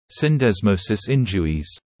Syndesmosis Injuies,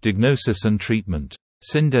 diagnosis and treatment.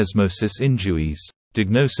 Syndesmosis Injuies,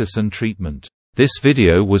 diagnosis and treatment. This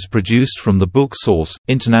video was produced from the book source,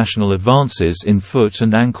 International Advances in Foot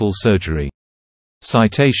and Ankle Surgery.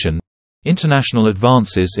 Citation: International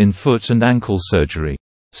Advances in Foot and Ankle Surgery.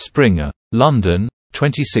 Springer. London,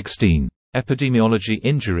 2016. Epidemiology.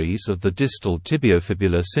 Injuries of the distal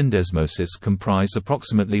tibiofibular syndesmosis comprise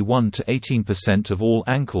approximately 1 to 18% of all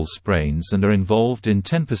ankle sprains and are involved in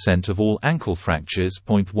 10% of all ankle fractures.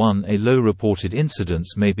 1. A low reported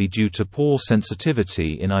incidence may be due to poor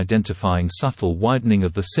sensitivity in identifying subtle widening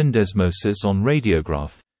of the syndesmosis on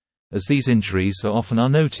radiograph, as these injuries are often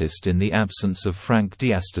unnoticed in the absence of frank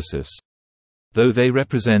diastasis. Though they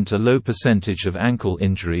represent a low percentage of ankle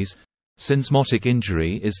injuries, syndesmotic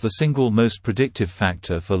injury is the single most predictive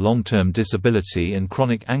factor for long-term disability and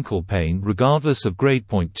chronic ankle pain regardless of grade.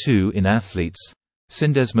 2 In athletes,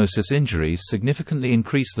 syndesmosis injuries significantly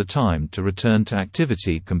increase the time to return to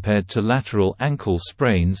activity compared to lateral ankle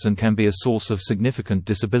sprains and can be a source of significant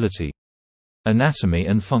disability. Anatomy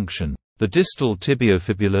and function. The distal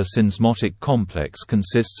tibiofibular syndesmotic complex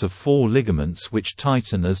consists of 4 ligaments which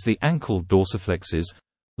tighten as the ankle dorsiflexes,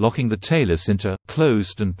 locking the talus into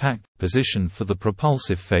closed and packed position for the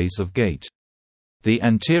propulsive phase of gait. The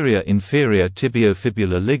anterior-inferior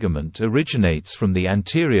tibiofibular ligament originates from the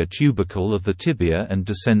anterior tubercle of the tibia and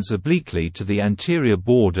descends obliquely to the anterior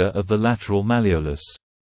border of the lateral malleolus.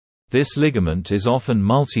 This ligament is often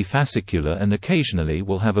multifascicular and occasionally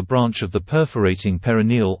will have a branch of the perforating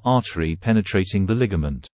peroneal artery penetrating the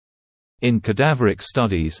ligament. In cadaveric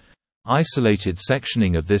studies, isolated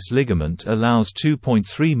sectioning of this ligament allows 2.3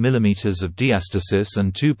 mm of diastasis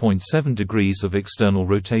and 2.7 degrees of external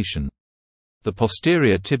rotation. The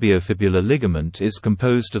posterior tibiofibular ligament is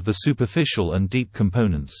composed of the superficial and deep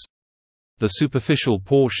components. The superficial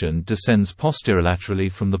portion descends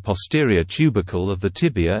posterolaterally from the posterior tubercle of the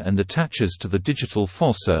tibia and attaches to the digital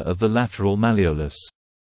fossa of the lateral malleolus.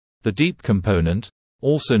 The deep component,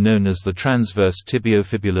 also known as the transverse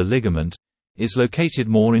tibiofibular ligament, is located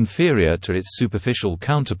more inferior to its superficial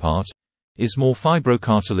counterpart, is more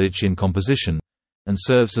fibrocartilage in composition, and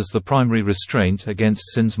serves as the primary restraint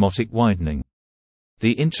against syndesmotic widening.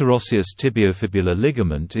 The interosseous tibiofibular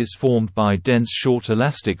ligament is formed by dense short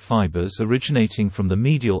elastic fibers originating from the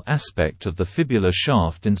medial aspect of the fibular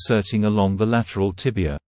shaft inserting along the lateral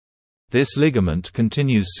tibia. This ligament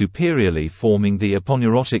continues superiorly forming the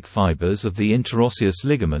aponeurotic fibers of the interosseous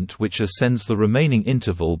ligament which ascends the remaining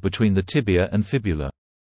interval between the tibia and fibula.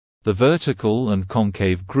 The vertical and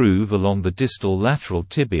concave groove along the distal lateral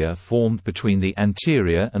tibia formed between the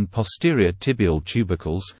anterior and posterior tibial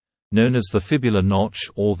tubercles, known as the fibular notch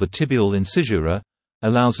or the tibial incisura,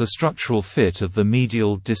 allows a structural fit of the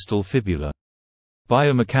medial distal fibula.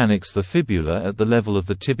 Biomechanics. The fibula at the level of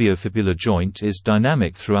the tibiofibular joint is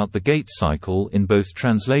dynamic throughout the gait cycle in both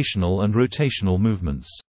translational and rotational movements.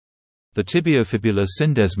 The tibiofibular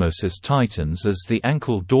syndesmosis tightens as the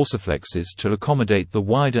ankle dorsiflexes to accommodate the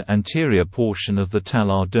wider anterior portion of the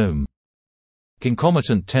talar dome.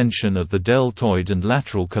 Concomitant tension of the deltoid and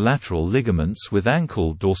lateral collateral ligaments with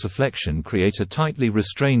ankle dorsiflexion create a tightly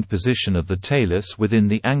restrained position of the talus within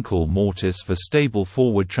the ankle mortise for stable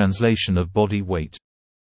forward translation of body weight.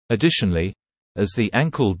 Additionally, as the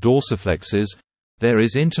ankle dorsiflexes, there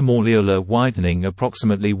is intermalleolar widening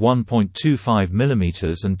approximately 1.25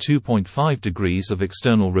 mm and 2.5 degrees of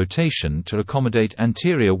external rotation to accommodate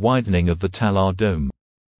anterior widening of the talar dome.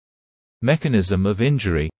 Mechanism of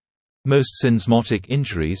injury. Most syndesmotic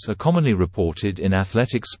injuries are commonly reported in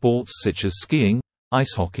athletic sports such as skiing,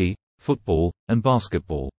 ice hockey, football, and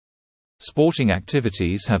basketball. Sporting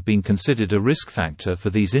activities have been considered a risk factor for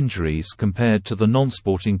these injuries compared to the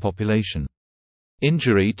non-sporting population.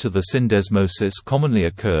 Injury to the syndesmosis commonly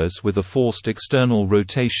occurs with a forced external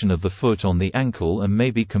rotation of the foot on the ankle and may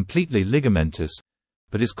be completely ligamentous,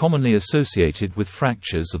 but is commonly associated with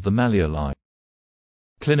fractures of the malleoli.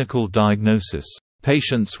 Clinical diagnosis.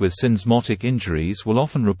 Patients with syndesmotic injuries will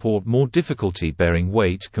often report more difficulty bearing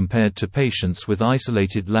weight compared to patients with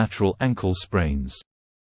isolated lateral ankle sprains.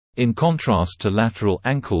 In contrast to lateral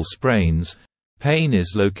ankle sprains, pain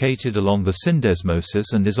is located along the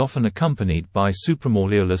syndesmosis and is often accompanied by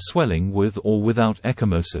supramalleolar swelling with or without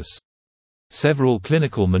ecchymosis. Several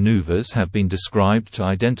clinical maneuvers have been described to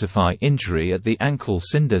identify injury at the ankle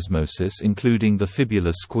syndesmosis, including the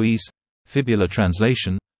fibular squeeze, fibular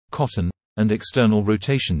translation, cotton, and external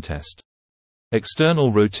rotation test.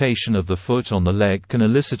 External rotation of the foot on the leg can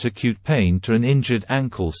elicit acute pain to an injured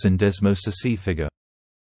ankle syndesmosis figure.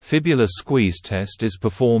 Fibular squeeze test is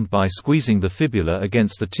performed by squeezing the fibula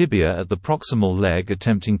against the tibia at the proximal leg,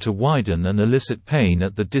 attempting to widen and elicit pain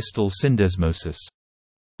at the distal syndesmosis.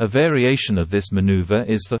 A variation of this maneuver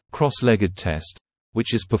is the cross-legged test,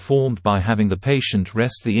 which is performed by having the patient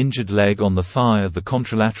rest the injured leg on the thigh of the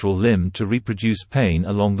contralateral limb to reproduce pain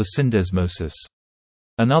along the syndesmosis.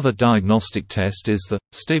 Another diagnostic test is the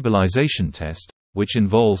stabilization test, which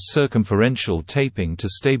involves circumferential taping to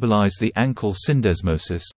stabilize the ankle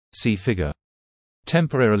syndesmosis. See figure.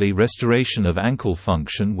 Temporarily restoration of ankle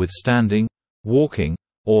function with standing, walking,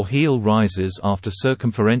 or heel rises after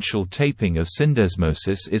circumferential taping of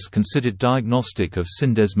syndesmosis is considered diagnostic of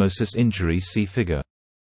syndesmosis injury. See figure.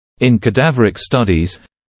 In cadaveric studies,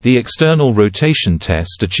 the external rotation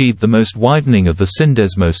test achieved the most widening of the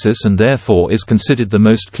syndesmosis and therefore is considered the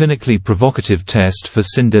most clinically provocative test for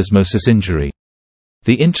syndesmosis injury.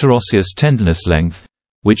 The interosseous tendinous length,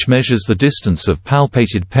 which measures the distance of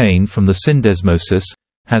palpated pain from the syndesmosis,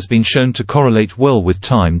 has been shown to correlate well with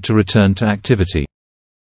time to return to activity.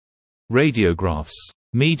 Radiographs.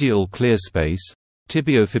 Medial clear space,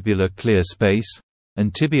 tibiofibular clear space,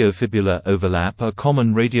 and tibiofibular overlap are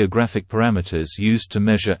common radiographic parameters used to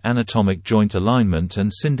measure anatomic joint alignment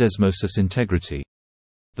and syndesmosis integrity.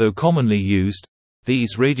 Though commonly used,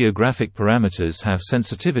 these radiographic parameters have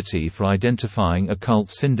sensitivity for identifying occult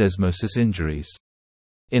syndesmosis injuries.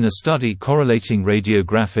 In a study correlating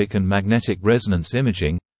radiographic and magnetic resonance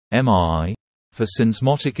imaging (MRI) for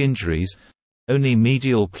syndesmotic injuries, only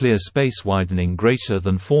medial clear space widening greater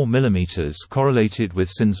than 4 mm correlated with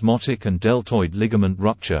syndesmotic and deltoid ligament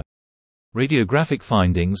rupture. Radiographic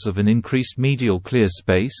findings of an increased medial clear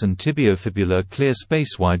space and tibiofibular clear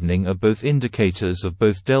space widening are both indicators of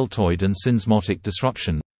both deltoid and syndesmotic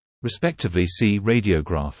disruption, respectively. See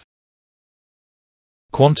radiograph.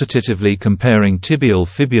 Quantitatively comparing tibial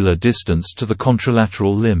fibular distance to the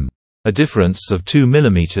contralateral limb. A difference of 2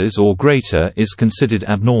 mm or greater is considered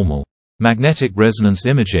abnormal. Magnetic resonance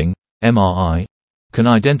imaging (MRI) can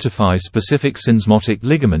identify specific syndesmotic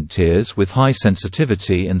ligament tears with high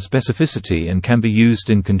sensitivity and specificity and can be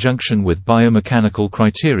used in conjunction with biomechanical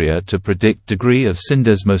criteria to predict degree of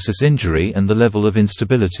syndesmosis injury and the level of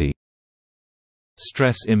instability.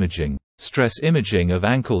 Stress imaging. Stress imaging of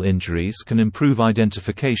ankle injuries can improve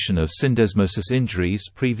identification of syndesmosis injuries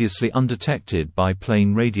previously undetected by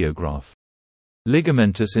plain radiograph.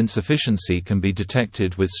 Ligamentous insufficiency can be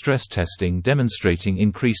detected with stress testing demonstrating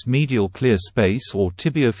increased medial clear space or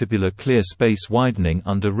tibiofibular clear space widening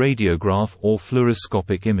under radiograph or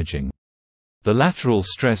fluoroscopic imaging. The lateral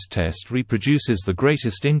stress test reproduces the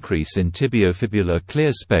greatest increase in tibiofibular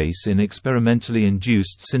clear space in experimentally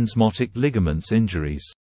induced syndesmotic ligaments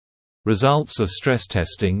injuries. Results of stress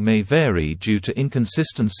testing may vary due to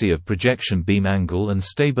inconsistency of projection beam angle and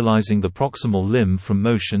stabilizing the proximal limb from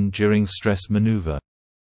motion during stress maneuver.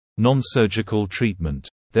 Non-surgical treatment.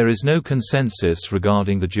 There is no consensus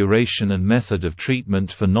regarding the duration and method of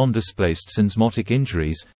treatment for non-displaced syndesmotic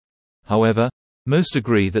injuries. However, most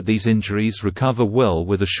agree that these injuries recover well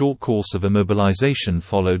with a short course of immobilization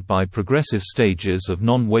followed by progressive stages of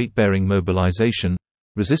non-weight-bearing mobilization,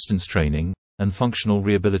 resistance training, and functional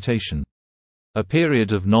rehabilitation. A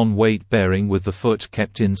period of non-weight bearing with the foot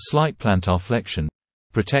kept in slight plantar flexion,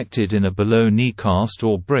 protected in a below-knee cast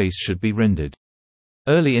or brace should be rendered.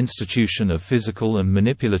 Early institution of physical and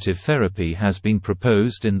manipulative therapy has been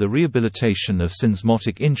proposed in the rehabilitation of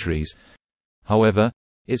syndesmotic injuries. However,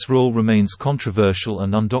 its role remains controversial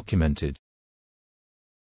and undocumented.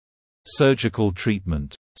 Surgical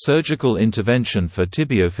treatment. Surgical intervention for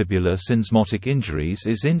tibiofibular syndesmotic injuries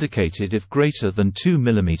is indicated if greater than 2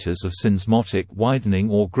 mm of syndesmotic widening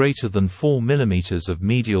or greater than 4 mm of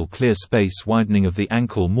medial clear space widening of the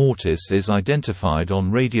ankle mortise is identified on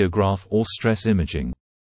radiograph or stress imaging.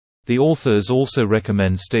 The authors also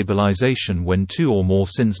recommend stabilization when 2 or more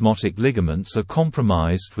syndesmotic ligaments are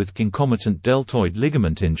compromised with concomitant deltoid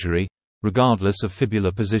ligament injury, regardless of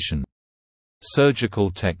fibular position.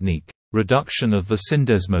 Surgical technique. Reduction of the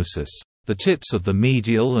syndesmosis. The tips of the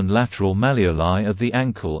medial and lateral malleoli of the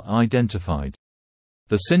ankle are identified.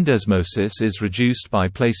 The syndesmosis is reduced by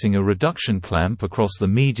placing a reduction clamp across the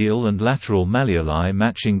medial and lateral malleoli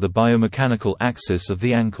matching the biomechanical axis of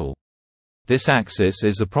the ankle. This axis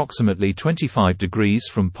is approximately 25 degrees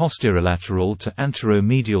from posterolateral to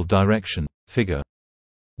anteromedial direction. Figure.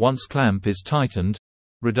 Once clamp is tightened,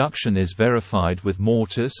 reduction is verified with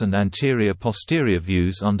mortise and anterior-posterior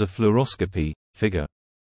views under fluoroscopy. Figure.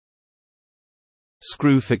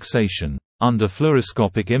 Screw fixation. Under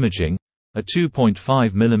fluoroscopic imaging, A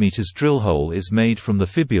 2.5 mm drill hole is made from the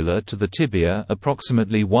fibula to the tibia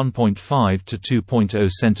approximately 1.5 to 2.0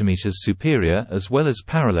 cm superior as well as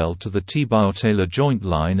parallel to the T-biotalar joint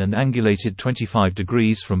line and angulated 25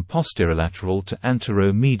 degrees from posterolateral to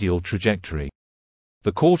antero-medial trajectory.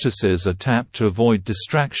 The cortices are tapped to avoid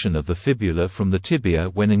distraction of the fibula from the tibia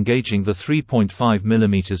when engaging the 3.5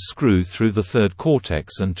 mm screw through the third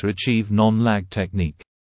cortex and to achieve non-lag technique.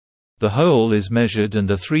 The hole is measured and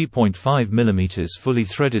a 3.5 mm fully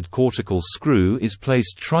threaded cortical screw is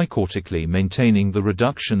placed tricortically, maintaining the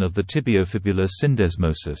reduction of the tibiofibular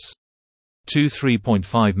syndesmosis. Two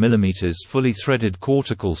 3.5 mm fully threaded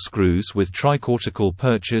cortical screws with tricortical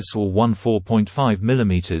purchase or one 4.5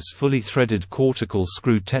 mm fully threaded cortical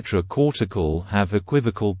screw tetracortical have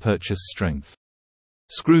equivocal purchase strength.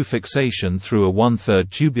 Screw fixation through a 1/3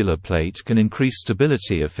 tubular plate can increase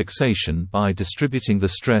stability of fixation by distributing the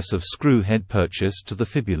stress of screw head purchase to the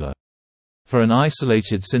fibula. For an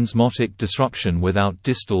isolated syndesmotic disruption without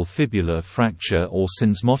distal fibular fracture or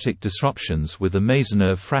syndesmotic disruptions with a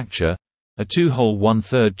mesonerve fracture, a 2-hole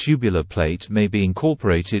 1/3 tubular plate may be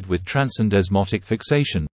incorporated with transsyndesmotic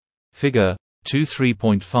fixation. Figure 2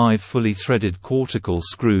 3.5 fully threaded cortical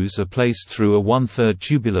screws are placed through a 1/3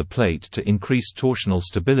 tubular plate to increase torsional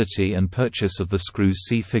stability and purchase of the screws.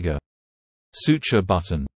 See figure. Suture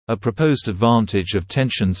button. A proposed advantage of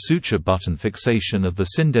tension suture button fixation of the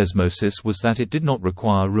syndesmosis was that it did not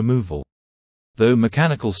require removal. Though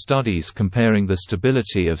mechanical studies comparing the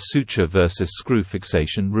stability of suture versus screw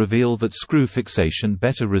fixation reveal that screw fixation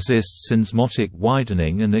better resists syndesmotic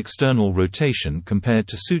widening and external rotation compared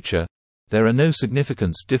to suture, there are no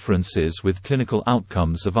significant differences with clinical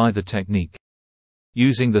outcomes of either technique.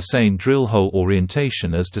 Using the same drill hole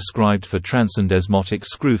orientation as described for transsyndesmotic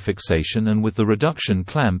screw fixation and with the reduction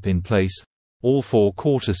clamp in place, all 4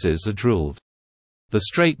 cortices are drilled. The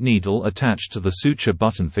straight needle attached to the suture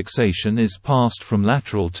button fixation is passed from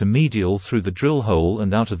lateral to medial through the drill hole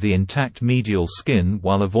and out of the intact medial skin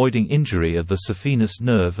while avoiding injury of the saphenous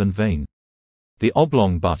nerve and vein. The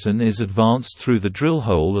oblong button is advanced through the drill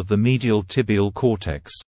hole of the medial tibial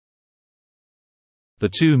cortex. The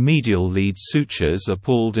 2 medial lead sutures are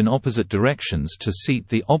pulled in opposite directions to seat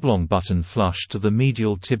the oblong button flush to the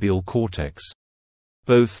medial tibial cortex.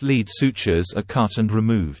 Both lead sutures are cut and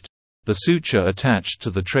removed. The suture attached to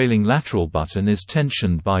the trailing lateral button is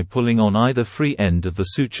tensioned by pulling on either free end of the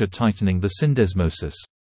suture, tightening the syndesmosis.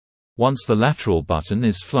 Once the lateral button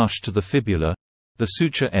is flush to the fibula, the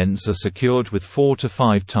suture ends are secured with 4 to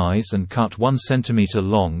 5 ties and cut 1 cm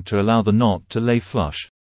long to allow the knot to lay flush,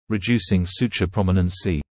 reducing suture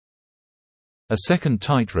prominency. A second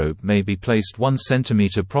tightrope may be placed 1 cm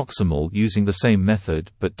proximal using the same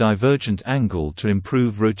method but divergent angle to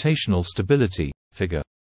improve rotational stability. Figure.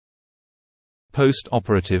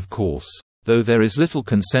 Post-operative course. Though there is little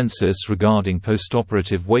consensus regarding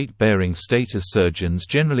postoperative weight-bearing status, surgeons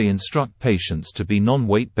generally instruct patients to be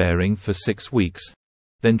non-weight-bearing for 6 weeks,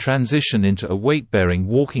 then transition into a weight-bearing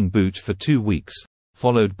walking boot for 2 weeks,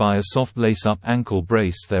 followed by a soft lace-up ankle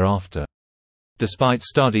brace thereafter. Despite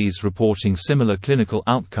studies reporting similar clinical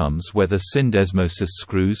outcomes whether syndesmosis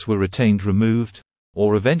screws were retained, removed,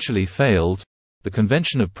 or eventually failed, the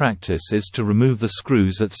convention of practice is to remove the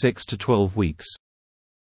screws at 6 to 12 weeks.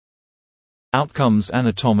 Outcomes.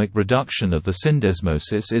 Anatomic reduction of the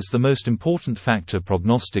syndesmosis is the most important factor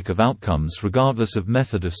prognostic of outcomes regardless of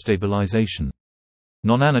method of stabilization.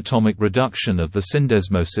 Non-anatomic reduction of the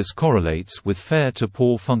syndesmosis correlates with fair to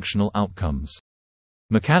poor functional outcomes.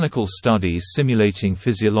 Mechanical studies simulating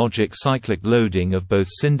physiologic cyclic loading of both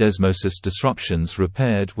syndesmosis disruptions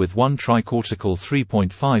repaired with 1 tricortical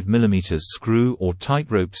 3.5 mm screw or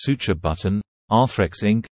tightrope suture button, Arthrex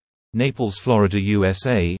Inc., Naples, Florida,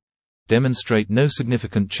 USA, demonstrate no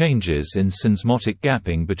significant changes in syndesmotic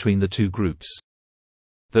gapping between the 2 groups.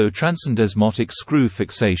 Though transsyndesmotic screw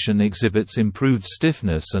fixation exhibits improved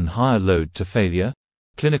stiffness and higher load to failure,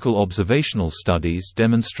 clinical observational studies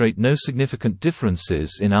demonstrate no significant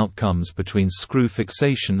differences in outcomes between screw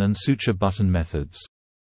fixation and suture button methods.